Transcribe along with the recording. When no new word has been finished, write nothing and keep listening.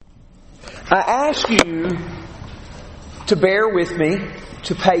I ask you to bear with me,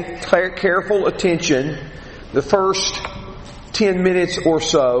 to pay careful attention the first 10 minutes or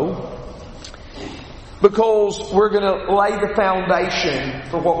so, because we're going to lay the foundation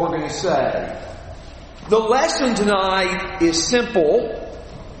for what we're going to say. The lesson tonight is simple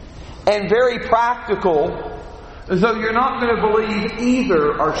and very practical, though you're not going to believe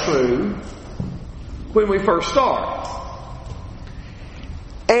either are true when we first start.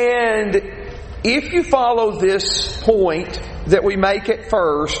 And if you follow this point that we make at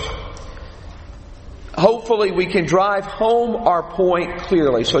first, hopefully we can drive home our point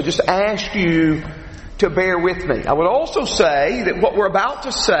clearly. So I just ask you to bear with me. I would also say that what we're about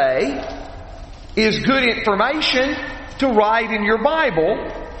to say is good information to write in your Bible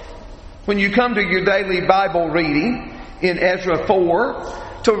when you come to your daily Bible reading in Ezra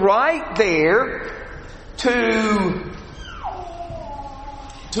 4, to write there to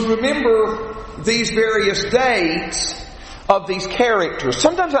remember these various dates of these characters.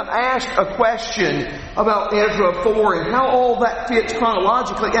 Sometimes I'm asked a question about Ezra 4 and how all that fits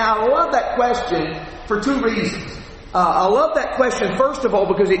chronologically. And I love that question for two reasons. I love that question, first of all,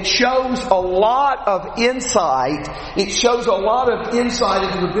 because it shows a lot of insight. It shows a lot of insight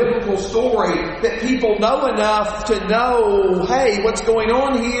into the biblical story that people know enough to know, hey, what's going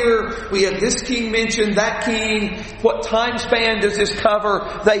on here? We have this king mentioned, that king. What time span does this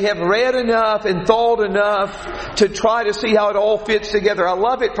cover? They have read enough and thought enough to try to see how it all fits together. I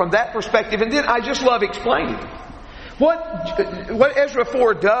love it from that perspective. And then I just love explaining it. What Ezra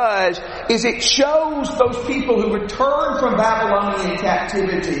 4 does is it shows those people who return from Babylonian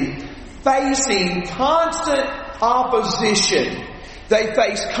captivity facing constant opposition. They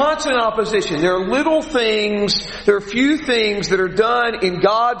face constant opposition. There are little things, there are few things that are done in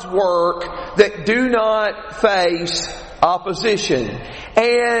God's work that do not face opposition.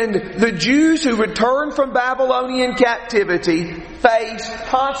 And the Jews who return from Babylonian captivity face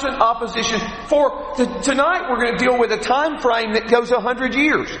constant opposition. Tonight we're going to deal with a time frame that goes 100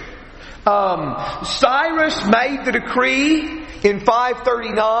 years. Cyrus made the decree in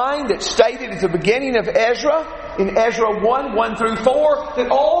 539 that stated at the beginning of Ezra, in Ezra 1 through 4, that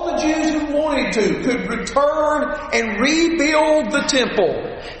all the Jews who wanted to could return and rebuild the temple.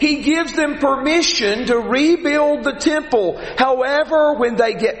 He gives them permission to rebuild the temple. However, when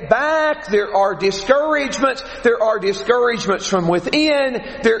they get back, there are discouragements. There are discouragements from within.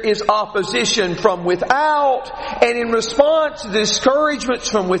 There is opposition from without. And in response to the discouragements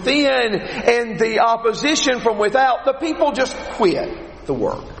from within and the opposition from without, the people just quit the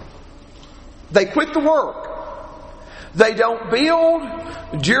work. They quit the work. They don't build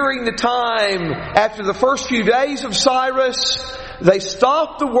during the time after the first few days of Cyrus. They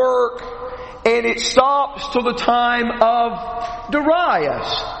stop the work, and it stops till the time of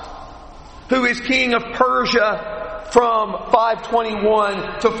Darius, who is king of Persia from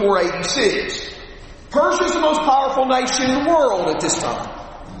 521 to 486. Persia is the most powerful nation in the world at this time.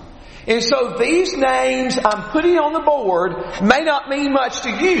 And so these names I'm putting on the board may not mean much to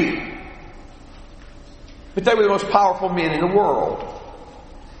you, but they were the most powerful men in the world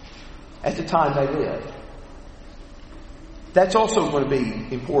at the time they lived. That's also going to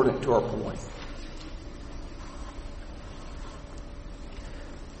be important to our point.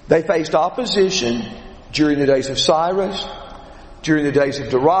 They faced opposition during the days of Cyrus, during the days of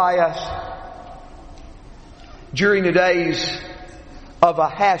Darius, during the days of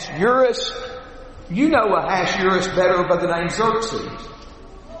Ahasuerus. You know Ahasuerus better by the name Xerxes.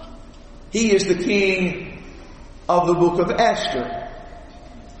 He is the king of the book of Esther.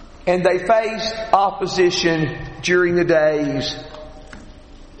 And they faced opposition during the days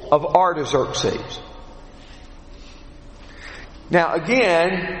of Artaxerxes. Now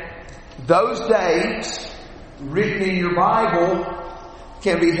again, those dates written in your Bible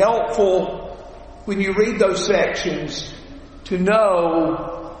can be helpful when you read those sections to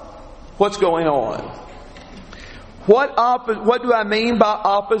know what's going on. What do I mean by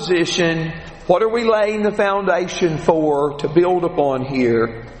opposition? What are we laying the foundation for to build upon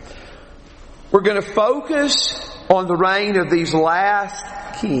here? We're going to focus on the reign of these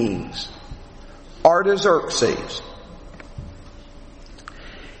last kings, Artaxerxes.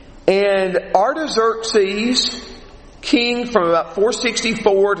 And Artaxerxes, king from about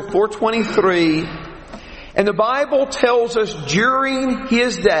 464 to 423, and the Bible tells us during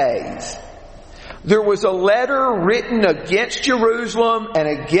his days, there was a letter written against Jerusalem and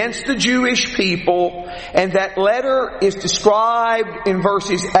against the Jewish people, and that letter is described in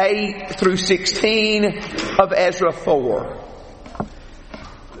verses 8 through 16 of Ezra 4.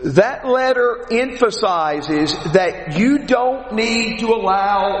 that letter emphasizes that you don't need to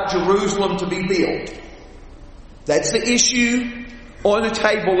allow Jerusalem to be built. That's the issue on the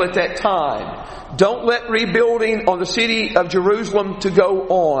table at that time. Don't let rebuilding on the city of Jerusalem to go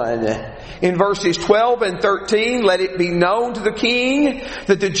on. In verses 12 and 13, let it be known to the king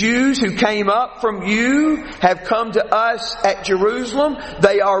that the Jews who came up from you have come to us at Jerusalem.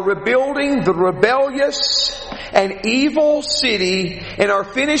 They are rebuilding the rebellious and evil city and are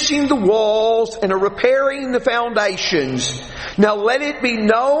finishing the walls and are repairing the foundations. Now let it be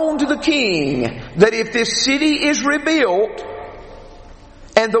known to the king that if this city is rebuilt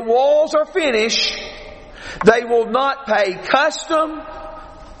and the walls are finished, they will not pay custom,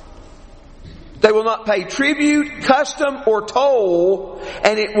 they will not pay tribute, custom, or toll,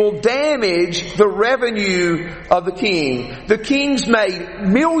 and it will damage the revenue of the king. The king's made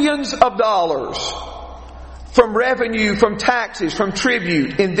millions of dollars from revenue, from taxes, from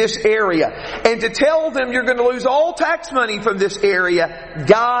tribute in this area. And to tell them you're going to lose all tax money from this area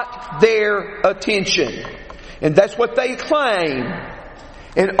got their attention. And that's what they claim.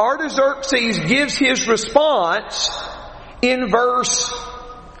 And Artaxerxes gives his response in verse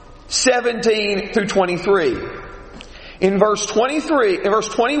 17 through 23. In verse 21,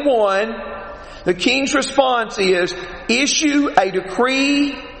 the king's response is, issue a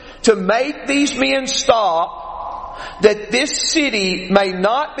decree to make these men stop, that this city may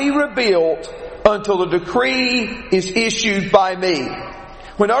not be rebuilt until the decree is issued by me.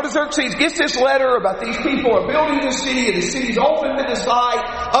 When Artaxerxes gets this letter about these people are building this city, and the city's often been the site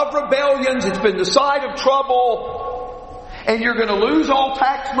of rebellions, it's been the site of trouble, and you're going to lose all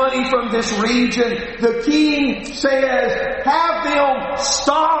tax money from this region, the king says, have them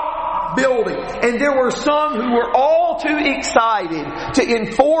stop building. And there were some who were all too excited to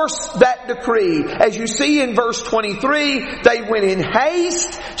enforce that decree. As you see in verse 23, they went in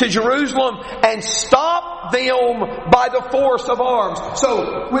haste to Jerusalem and stopped them by the force of arms.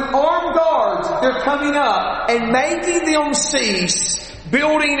 So with armed guards, they're coming up and making them cease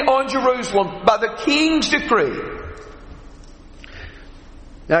building on Jerusalem by the king's decree.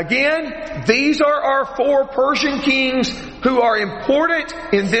 Now again, these are our four Persian kings who are important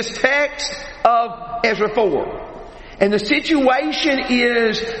in this text of Ezra 4. And the situation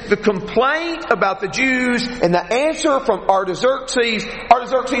is the complaint about the Jews and the answer from Artaxerxes.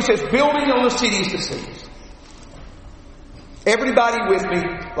 Artaxerxes says, building on the cities to cease. Everybody with me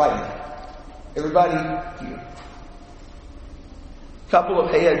right now. Everybody here. A couple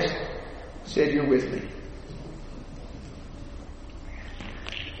of heads said you're with me.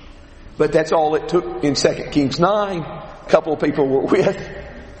 But that's all it took in 2 Kings 9. A couple of people were with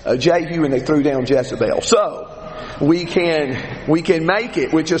Jehu and they threw down Jezebel. So, we can make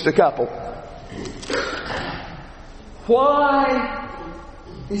it with just a couple. Why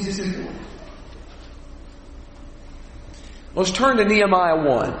is this important? Let's turn to Nehemiah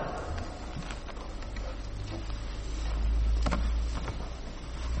 1.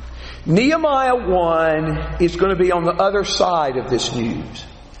 Nehemiah 1 is going to be on the other side of this news.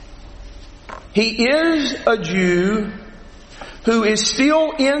 He is a Jew who is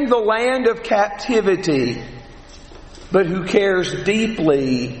still in the land of captivity, but who cares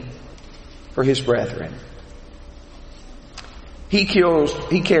deeply for his brethren. He cares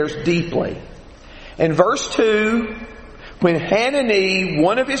deeply. In verse 2, when Hanani,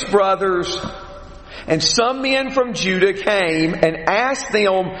 one of his brothers, and some men from Judah came and asked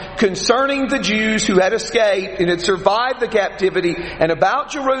them concerning the Jews who had escaped and had survived the captivity and about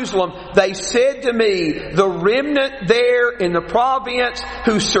Jerusalem, they said to me, the remnant there in the province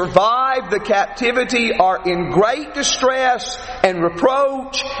who survived the captivity are in great distress and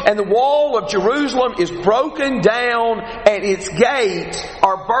reproach, and the wall of Jerusalem is broken down and its gates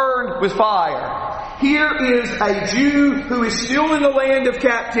are burned with fire. Here is a Jew who is still in the land of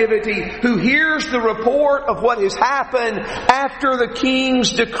captivity, who hears the report of what has happened after the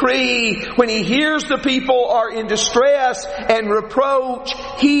king's decree. When he hears the people are in distress and reproach,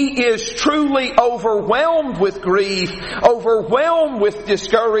 he is truly overwhelmed with grief, overwhelmed with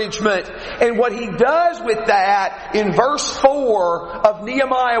discouragement. And what he does with that in verse 4 of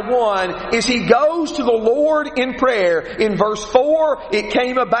Nehemiah 1 is he goes to the Lord in prayer. In verse 4, it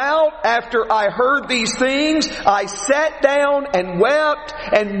came about after I heard these things, I sat down and wept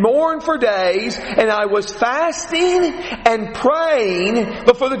and mourned for days, and I was fasting and praying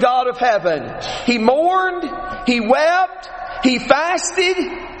before the God of heaven. He mourned, he wept, he fasted,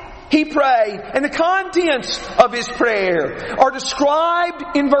 he prayed, and the contents of his prayer are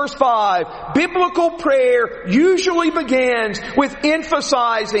described in verse 5. Biblical prayer usually begins with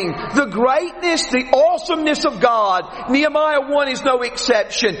emphasizing the greatness, the awesomeness of God. Nehemiah 1 is no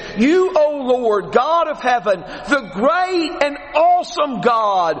exception. You, O Lord, God of heaven, the great and awesome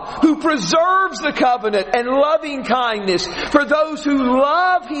God who preserves the covenant and loving kindness for those who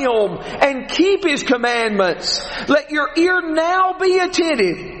love Him and keep His commandments. Let your ear now be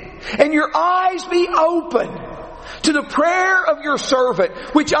attentive and your eyes be open to the prayer of your servant,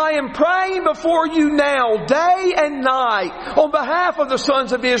 which I am praying before you now, day and night, on behalf of the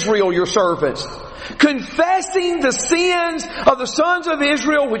sons of Israel, your servants, confessing the sins of the sons of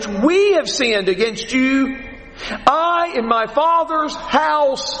Israel which we have sinned against you. I and my father's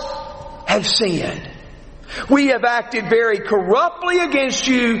house have sinned. We have acted very corruptly against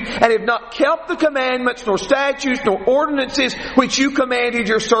you and have not kept the commandments, nor statutes, nor ordinances which you commanded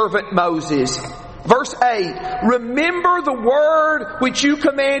your servant Moses. Verse 8, remember the word which you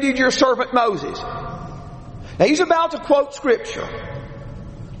commanded your servant Moses. Now he's about to quote Scripture.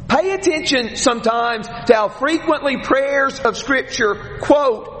 Pay attention sometimes to how frequently prayers of Scripture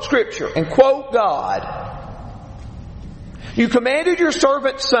quote Scripture and quote God. You commanded your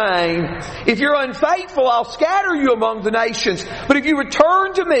servant, saying, if you're unfaithful, I'll scatter you among the nations. But if you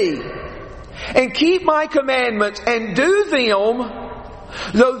return to me and keep my commandments and do them,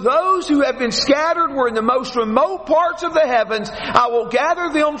 though those who have been scattered were in the most remote parts of the heavens, I will gather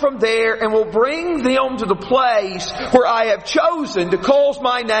them from there and will bring them to the place where I have chosen to cause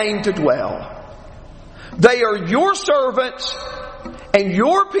my name to dwell. They are your servants and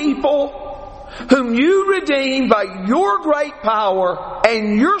your people, whom you redeemed by your great power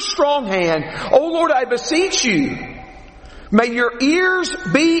and your strong hand. O Lord, I beseech you, may your ears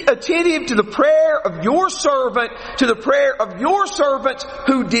be attentive to the prayer of your servant, to the prayer of your servants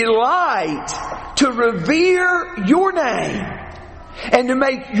who delight to revere your name, and to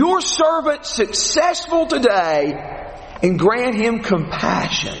make your servant successful today, and grant him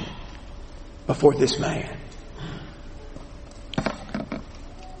compassion before this man.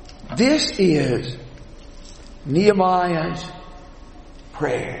 This is Nehemiah's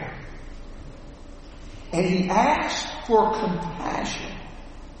prayer. And he asks for compassion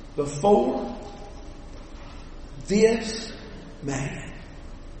before this man.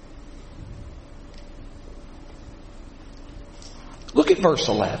 Look at verse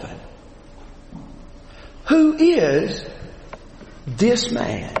 11. Who is this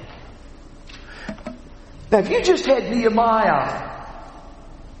man? Now, if you just had Nehemiah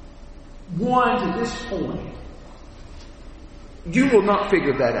 1 to this point, you will not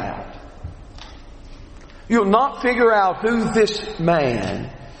figure that out. You'll not figure out who this man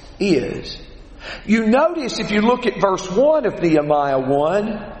is. You notice, if you look at verse 1 of Nehemiah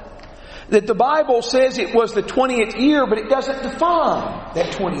 1, that the Bible says it was the 20th year, but it doesn't define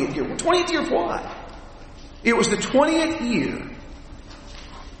that 20th year. Well, 20th year of what? It was the 20th year.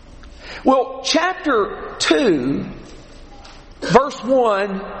 Well, chapter 2, verse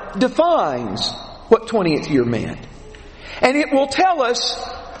 1 defines what 20th year meant. And it will tell us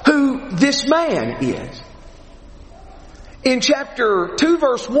who this man is. In chapter 2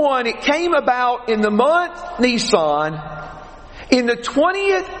 verse 1, it came about in the month Nisan, in the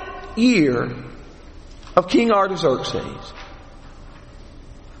 20th year of King Artaxerxes,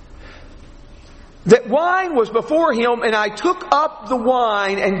 that wine was before him, and I took up the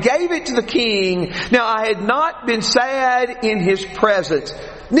wine and gave it to the king. Now I had not been sad in his presence.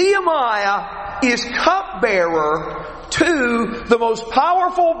 Nehemiah is cupbearer to the most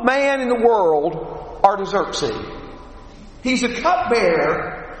powerful man in the world, Artaxerxes. He's a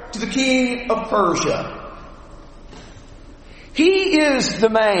cupbearer to the king of Persia. He is the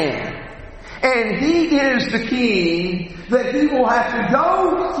man, and he is the king that he will have to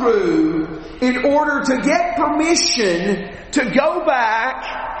go through in order to get permission to go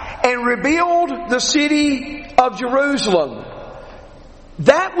back and rebuild the city of Jerusalem.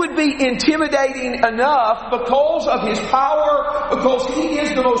 That would be intimidating enough because of his power, because he is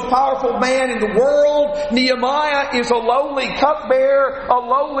the most powerful man in the world. Nehemiah is a lowly cupbearer, a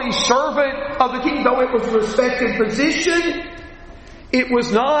lowly servant of the king, though it was a respected position. It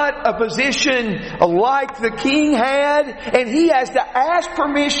was not a position like the king had, and he has to ask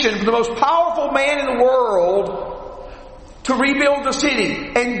permission from the most powerful man in the world to rebuild the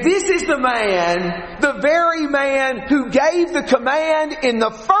city. And this is the man, the very man who gave the command in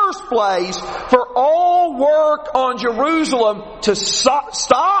the first place for all work on Jerusalem to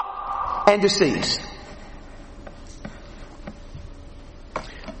stop and to cease.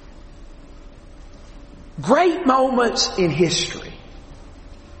 Great moments in history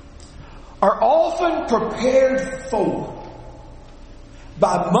are often prepared for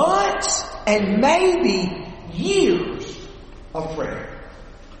by months and maybe years of prayer.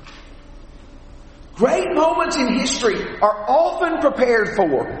 Great moments in history are often prepared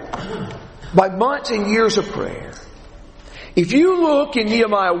for by months and years of prayer. If you look in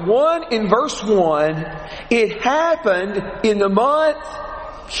Nehemiah 1 in verse 1, it happened in the month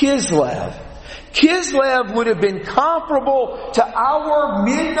Kislev. Kislev would have been comparable to our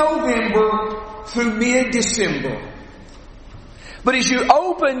mid-November through mid-December. But as you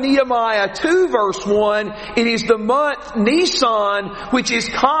open Nehemiah 2 verse 1, it is the month Nisan, which is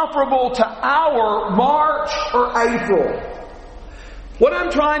comparable to our March or April. What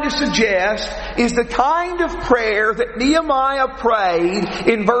I'm trying to suggest is the kind of prayer that Nehemiah prayed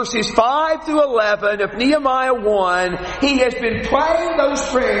in verses 5 through 11 of Nehemiah 1. He has been praying those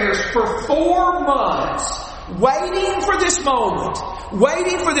prayers for 4 months, waiting for this moment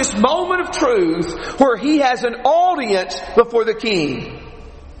of truth where he has an audience before the king.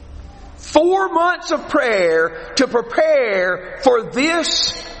 4 months of prayer to prepare for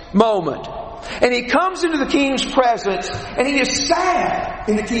this moment. And he comes into the king's presence, and he is sad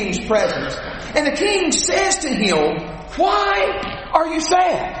in the king's presence. And the king says to him, "Why are you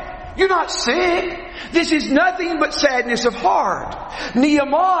sad? You're not sick. This is nothing but sadness of heart."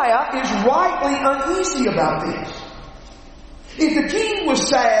 Nehemiah is rightly uneasy about this. If the king was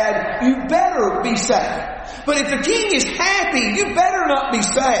sad, you better be sad. But if the king is happy, you better not be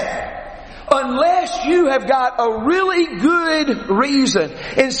sad. Unless you have got a really good reason.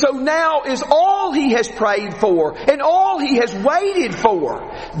 And so now is all he has prayed for and all he has waited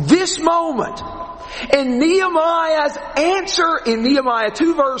for. This moment. And Nehemiah's answer in Nehemiah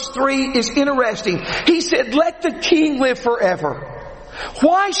 2 verse 3 is interesting. He said, "Let the king live forever.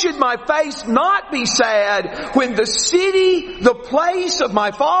 Why should my face not be sad when the city, the place of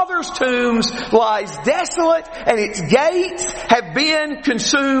my father's tombs, lies desolate and its gates have been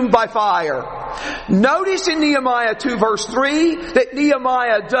consumed by fire?" Notice in Nehemiah 2 verse 3 that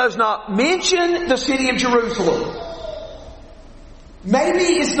Nehemiah does not mention the city of Jerusalem.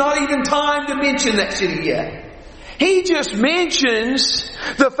 Maybe it's not even time to mention that city yet. He just mentions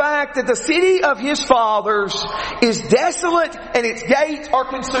the fact that the city of his fathers is desolate and its gates are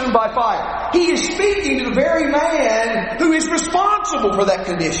consumed by fire. He is speaking to the very man who is responsible for that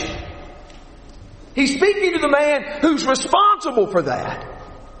condition. He's speaking to the man who's responsible for that.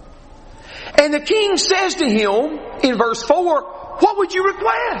 And the king says to him in verse 4, "What would you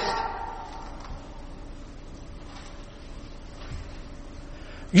request?"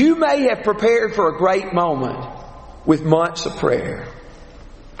 You may have prepared for a great moment with months of prayer.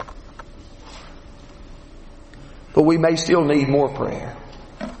 But we may still need more prayer.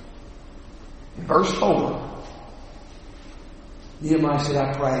 In verse 4, Nehemiah said,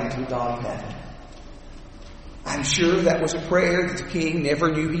 "I prayed to the God of heaven." I'm sure that was a prayer that the king never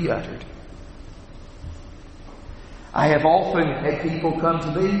knew he uttered. I have often had people come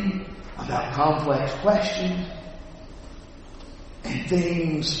to me about complex questions and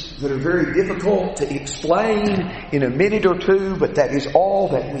things that are very difficult to explain in a minute or two, but that is all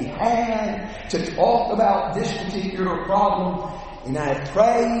that we had to talk about this particular problem. And I have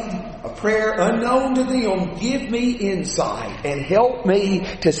prayed a prayer unknown to them, "Give me insight and help me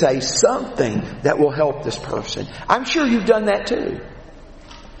to say something that will help this person." I'm sure you've done that too.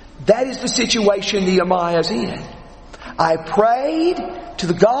 That is the situation Nehemiah's in. I prayed to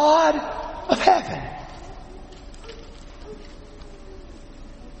the God of heaven.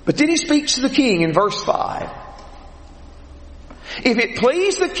 But then he speaks to the king in verse 5. "If it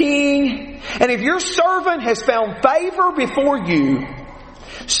please the king, and if your servant has found favor before you,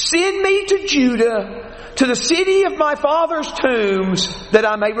 send me to Judah, to the city of my father's tombs, that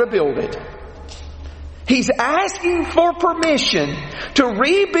I may rebuild it." He's asking for permission to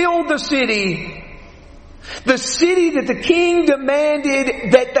rebuild the city that the king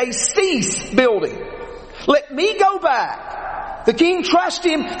demanded that they cease building. Let me go back. The king trusts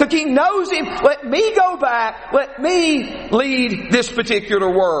him. The king knows him. Let me go back. Let me lead this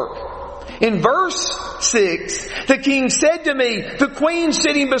particular work. In verse 6, the king said to me, the queen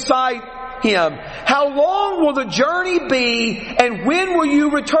sitting beside him, "How long will the journey be, and when will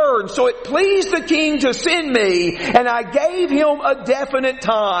you return?" So it pleased the king to send me, and I gave him a definite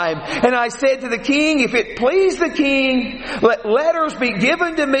time. And I said to the king, "If it please the king, let letters be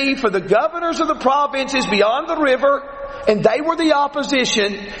given to me for the governors of the provinces beyond the river." And they were the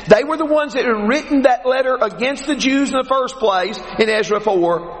opposition. They were the ones that had written that letter against the Jews in the first place in Ezra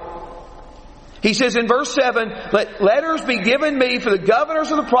 4. He says in verse 7, "Let letters be given me for the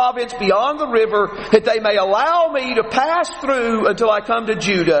governors of the province beyond the river, that they may allow me to pass through until I come to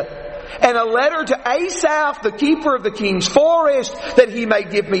Judah." and a letter to Asaph, the keeper of the king's forest, that he may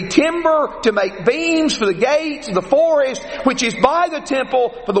give me timber to make beams for the gates of the forest, which is by the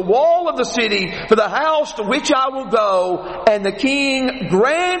temple, for the wall of the city, for the house to which I will go. And the king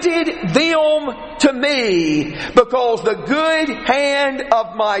granted them to me, because the good hand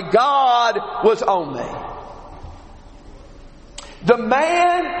of my God was on me. The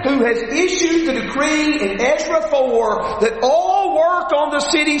man who has issued the decree in Ezra 4 that all work on the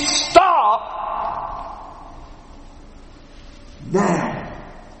city stop, now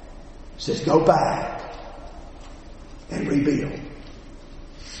says go back and rebuild.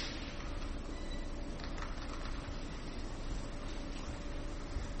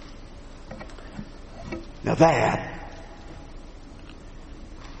 Now that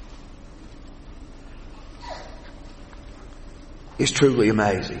is truly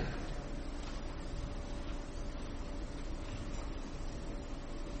amazing.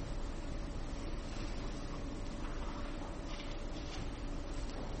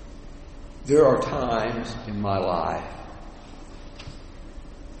 There are times in my life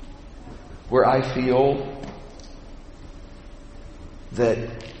where I feel that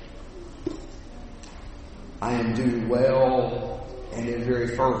I am doing well and in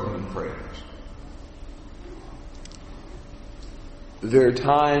very fervent in prayers. There are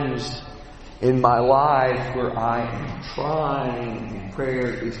times in my life where I am trying and prayer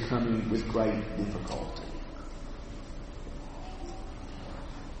is coming with great difficulty.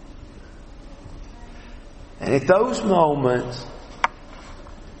 And at those moments,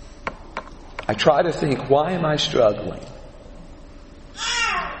 I try to think, why am I struggling?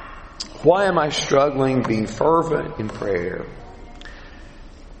 Why am I struggling being fervent in prayer?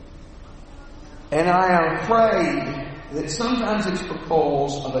 And I am afraid that sometimes it's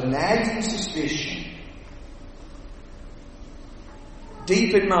because of a nagging suspicion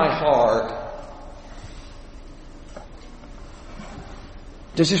deep in my heart.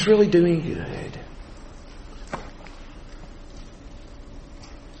 Does this really do any good?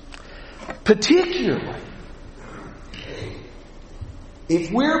 Particularly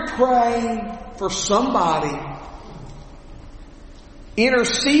if we're praying for somebody,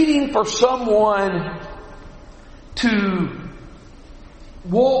 interceding for someone to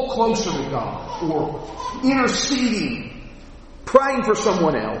walk closer to God, or interceding, praying for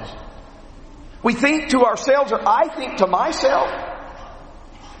someone else. We think to ourselves, or I think to myself,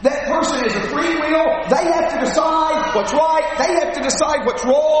 that person has a free will. They have to decide what's right. They have to decide what's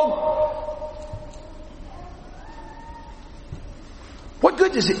wrong. What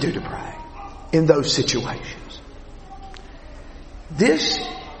good does it do to pray in those situations? This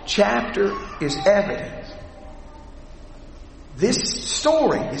chapter is evidence. This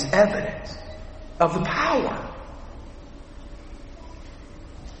story is evidence of the power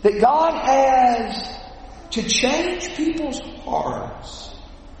that God has to change people's hearts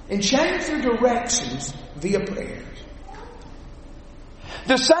and change their directions via prayers.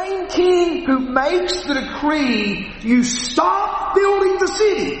 The same king who makes the decree, you stop building the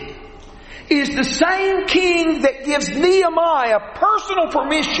city, is the same king that gives Nehemiah personal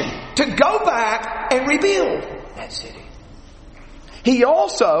permission to go back and rebuild that city. He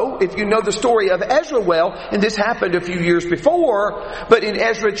also, if you know the story of Ezra well, and this happened a few years before, but in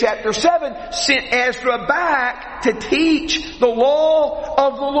Ezra chapter 7, sent Ezra back to teach the law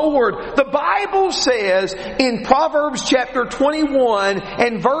of the Lord. The Bible says in Proverbs chapter 21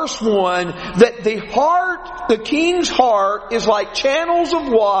 and verse 1 that the king's heart is like channels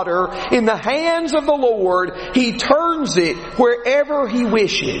of water in the hands of the Lord. He turns it wherever He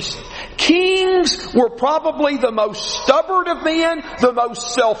wishes. Kings were probably the most stubborn of men, the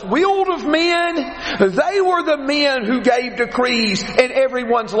most self-willed of men. They were the men who gave decrees and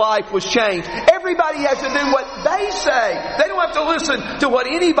everyone's life was changed. Everybody has to do what they say. They don't have to listen to what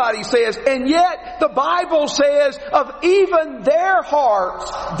anybody says. And yet the Bible says of even their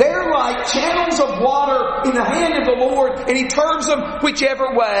hearts, they're like channels of water in the hand of the Lord, and He turns them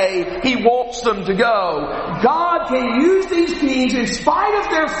whichever way He wants them to go. God can use these kings in spite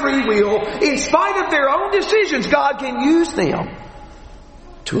of their free will, in spite of their own decisions. God can use them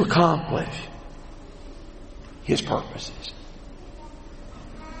to accomplish His purposes.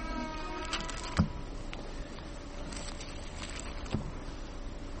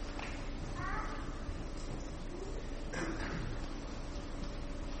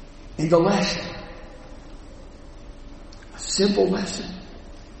 And the lesson, a simple lesson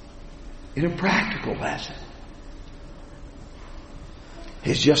and a practical lesson,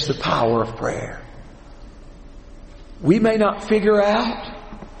 is just the power of prayer. We may not figure out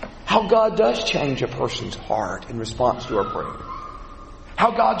how God does change a person's heart in response to our prayer. how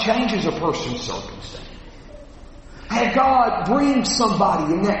God changes a person's circumstance. How God brings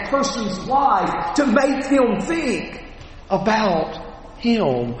somebody in that person's life to make them think about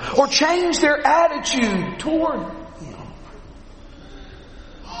Him or change their attitude toward Him.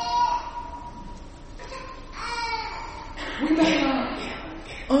 We may not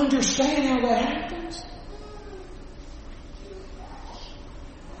understand how that happens,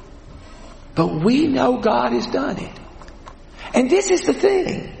 but we know God has done it. And this is the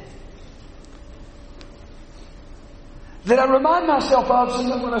thing that I remind myself of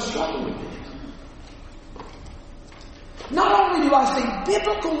sometimes when I struggle with this. Not only do I see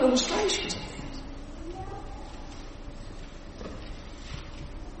biblical illustrations of this,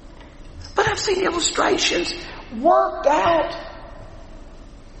 but I've seen illustrations worked out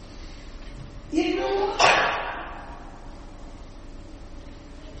in real life.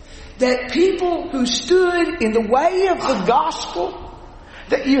 That people who stood in the way of the gospel,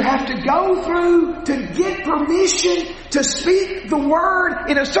 that you have to go through to get permission to speak the word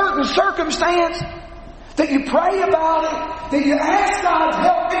in a certain circumstance, that you pray about it, that you ask God's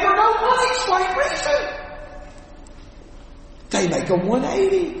help, and for no unexplained reason, they make a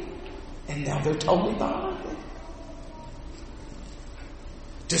 180, and now they're totally behind it.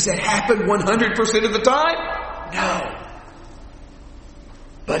 Does that happen 100% of the time? No.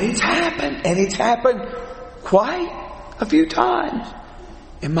 But it's happened, and it's happened quite a few times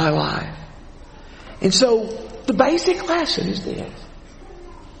in my life. And so the basic lesson is this: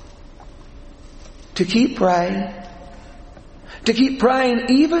 to keep praying. To keep praying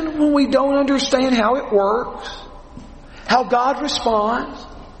even when we don't understand how it works, how God responds.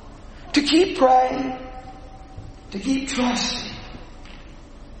 To keep praying. To keep trusting.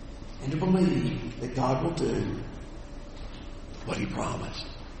 And to believe that God will do what He promised.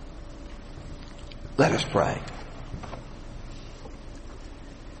 Let us pray.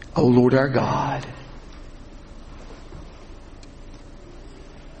 O Lord our God,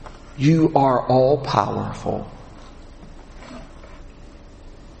 You are all powerful.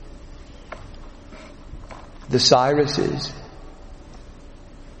 The Cyruses,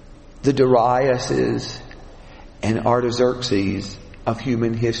 the Dariuses, and Artaxerxes of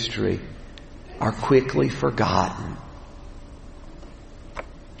human history are quickly forgotten.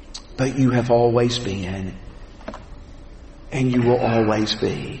 But You have always been, and You will always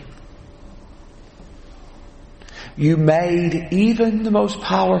be. You made even the most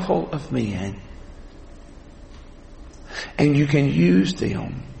powerful of men, and You can use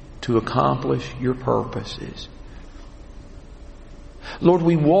them to accomplish Your purposes. Lord,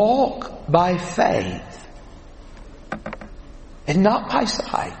 we walk by faith and not by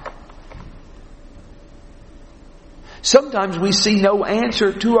sight. Sometimes we see no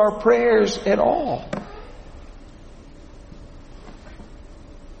answer to our prayers at all.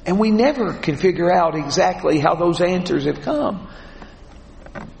 And we never can figure out exactly how those answers have come.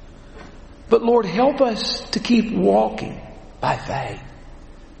 But Lord, help us to keep walking by faith.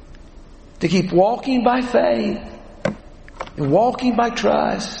 To keep walking by faith and walking by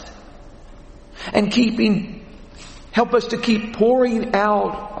trust. And help us to keep pouring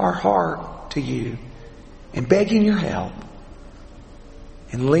out our heart to You and begging Your help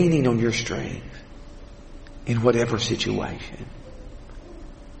and leaning on Your strength in whatever situation.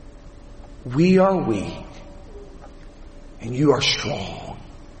 We are weak and You are strong.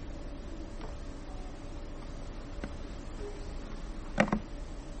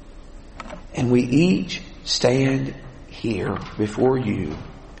 And we each stand here before You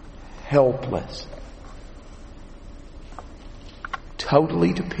helpless,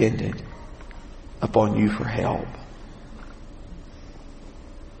 totally dependent upon You for help.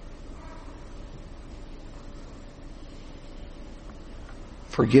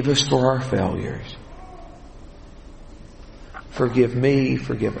 Forgive us for our failures. Forgive me,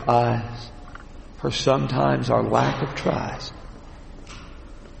 forgive us for sometimes our lack of trust.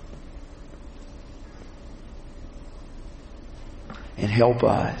 And help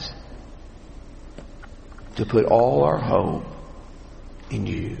us to put all our hope in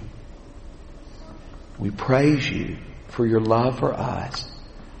You. We praise You for Your love for us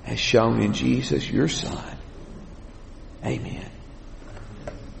as shown in Jesus, Your Son. Amen.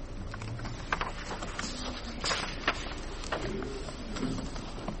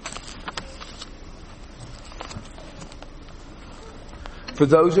 For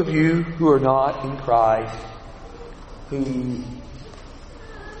those of you who are not in Christ, who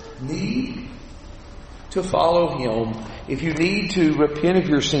need to follow Him, if you need to repent of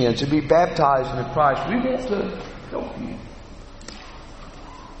your sins, to be baptized into Christ, we want to help you.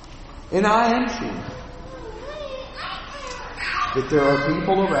 And I am sure that there are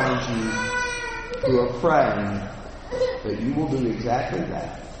people around you who are praying that you will do exactly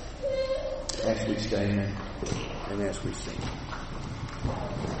that as we stand and as we sing.